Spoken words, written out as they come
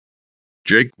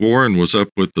Jake Warren was up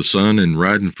with the sun and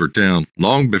riding for town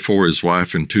long before his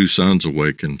wife and 2 sons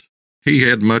awakened. He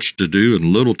had much to do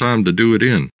and little time to do it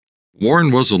in.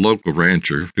 Warren was a local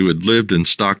rancher who had lived in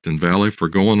Stockton Valley for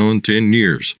going on 10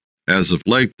 years. As of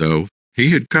late, though,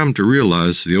 he had come to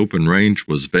realize the open range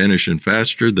was vanishing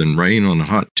faster than rain on a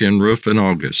hot tin roof in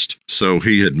August, so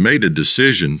he had made a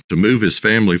decision to move his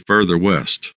family further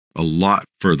west, a lot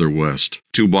further west,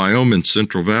 to Wyoming's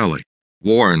Central Valley.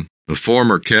 Warren, a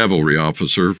former cavalry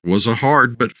officer, was a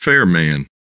hard but fair man.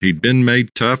 He'd been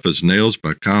made tough as nails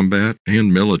by combat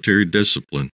and military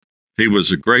discipline. He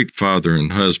was a great father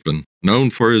and husband, known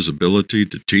for his ability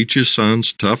to teach his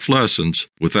sons tough lessons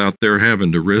without their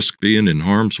having to risk being in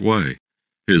harm's way.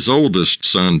 His oldest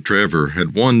son, Trevor,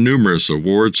 had won numerous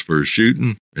awards for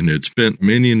shooting and had spent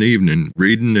many an evening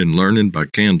reading and learning by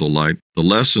candlelight the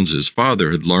lessons his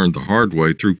father had learned the hard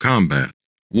way through combat.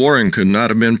 Warren could not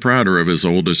have been prouder of his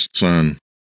oldest son.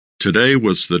 Today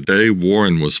was the day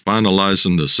Warren was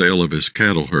finalizing the sale of his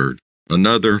cattle herd.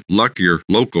 Another, luckier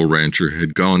local rancher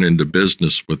had gone into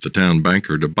business with the town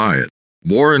banker to buy it.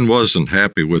 Warren wasn't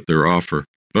happy with their offer,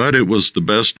 but it was the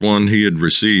best one he had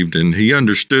received, and he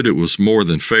understood it was more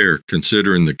than fair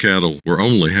considering the cattle were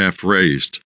only half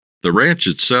raised. The ranch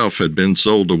itself had been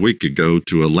sold a week ago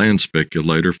to a land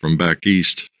speculator from back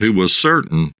east who was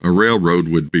certain a railroad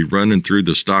would be running through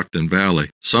the Stockton Valley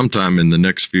sometime in the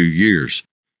next few years.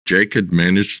 Jake had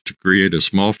managed to create a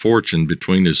small fortune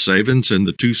between his savings and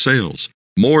the 2 sales,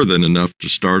 more than enough to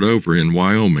start over in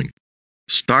Wyoming.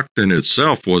 Stockton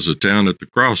itself was a town at the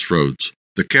crossroads.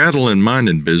 The cattle and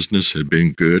mining business had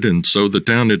been good, and so the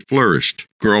town had flourished,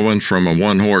 growing from a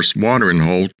 1-horse watering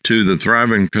hole to the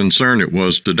thriving concern it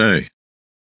was today.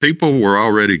 People were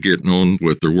already getting on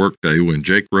with their workday when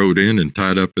Jake rode in and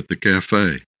tied up at the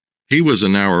cafe. He was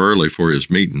an hour early for his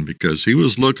meeting because he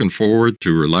was looking forward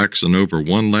to relaxing over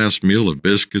one last meal of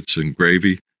biscuits and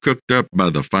gravy cooked up by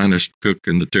the finest cook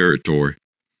in the territory.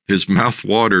 His mouth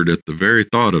watered at the very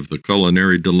thought of the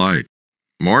culinary delight.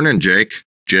 "Morning, Jake."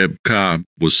 Jeb Cobb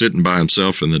was sitting by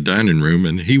himself in the dining room,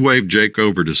 and he waved Jake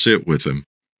over to sit with him.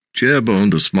 Jeb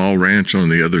owned a small ranch on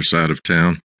the other side of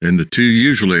town, and the 2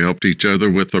 usually helped each other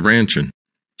with the ranching.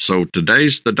 "So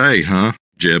today's the day, huh?"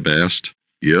 Jeb asked.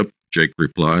 "Yep," Jake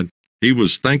replied. He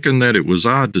was thinking that it was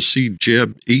odd to see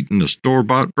Jeb eating a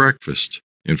store-bought breakfast.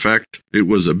 In fact, it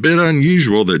was a bit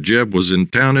unusual that Jeb was in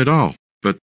town at all.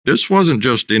 But this wasn't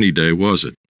just any day, was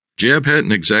it? Jeb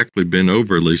hadn't exactly been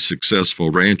overly successful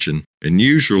ranching, and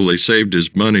usually saved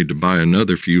his money to buy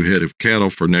another few head of cattle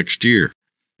for next year.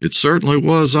 It certainly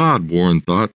was odd, Warren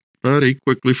thought, but he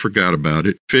quickly forgot about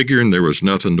it, figuring there was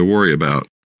nothing to worry about.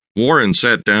 Warren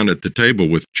sat down at the table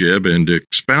with Jeb and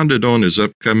expounded on his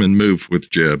upcoming move with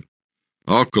Jeb.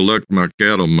 "I'll collect my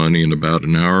cattle money in about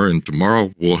an hour, and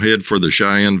tomorrow we'll head for the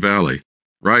Cheyenne Valley.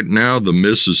 Right now, the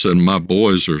missus and my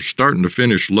boys are starting to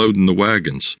finish loading the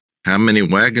wagons." "How many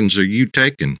wagons are you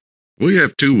taking?" "We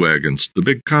have 2 wagons, the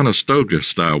big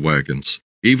Conestoga-style wagons.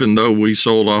 Even though we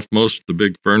sold off most of the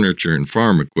big furniture and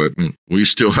farm equipment, we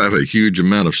still have a huge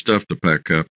amount of stuff to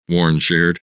pack up," Warren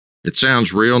shared. "It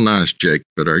sounds real nice, Jake,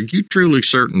 but are you truly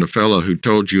certain the fellow who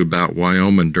told you about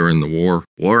Wyoming during the war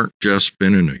weren't just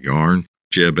spinning a yarn?"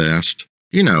 Jeb asked.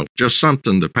 "You know, just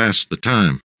something to pass the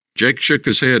time." Jake shook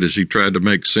his head as he tried to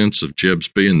make sense of Jeb's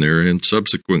being there and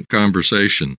subsequent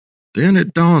conversation. Then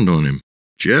it dawned on him.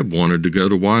 Jeb wanted to go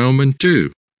to Wyoming,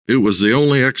 too. It was the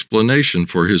only explanation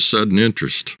for his sudden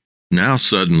interest. Now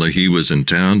suddenly he was in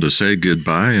town to say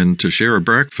goodbye and to share a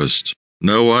breakfast.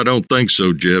 "No, I don't think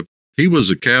so, Jeb." He was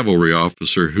a cavalry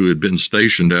officer who had been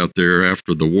stationed out there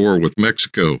after the war with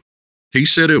Mexico. He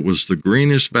said it was the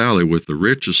greenest valley with the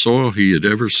richest soil he had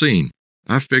ever seen.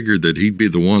 I figured that he'd be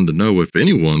the one to know if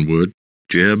anyone would.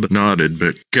 Jeb nodded,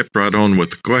 but kept right on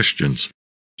with the questions.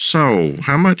 "So,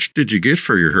 how much did you get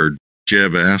for your herd?"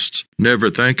 Jeb asked, never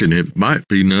thinking it might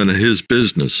be none of his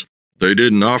business. "They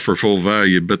didn't offer full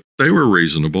value, but they were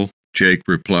reasonable," Jake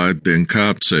replied. Then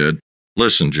Cobb said,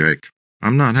 "Listen, Jake,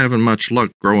 I'm not having much luck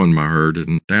growing my herd,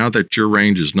 and now that your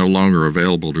range is no longer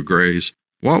available to graze,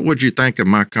 what would you think of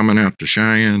my coming out to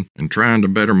Cheyenne and trying to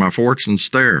better my fortunes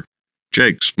there?"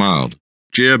 Jake smiled.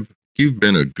 "Jeb, you've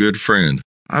been a good friend.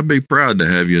 I'd be proud to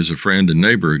have you as a friend and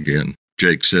neighbor again,"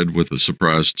 Jake said with a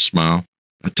surprised smile.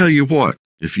 "I tell you what,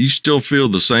 if you still feel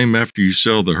the same after you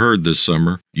sell the herd this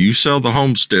summer, you sell the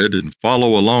homestead and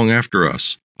follow along after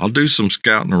us. I'll do some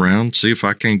scouting around, see if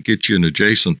I can't get you an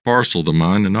adjacent parcel to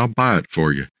mine, and I'll buy it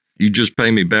for you. You just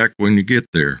pay me back when you get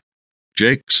there."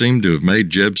 Jake seemed to have made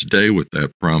Jeb's day with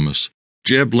that promise.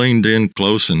 Jeb leaned in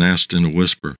close and asked in a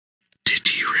whisper,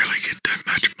 "Did you really get that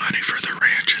much money for the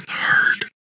ranch and the herd?"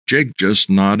 Jake just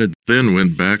nodded, then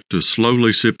went back to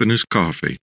slowly sipping his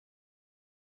coffee.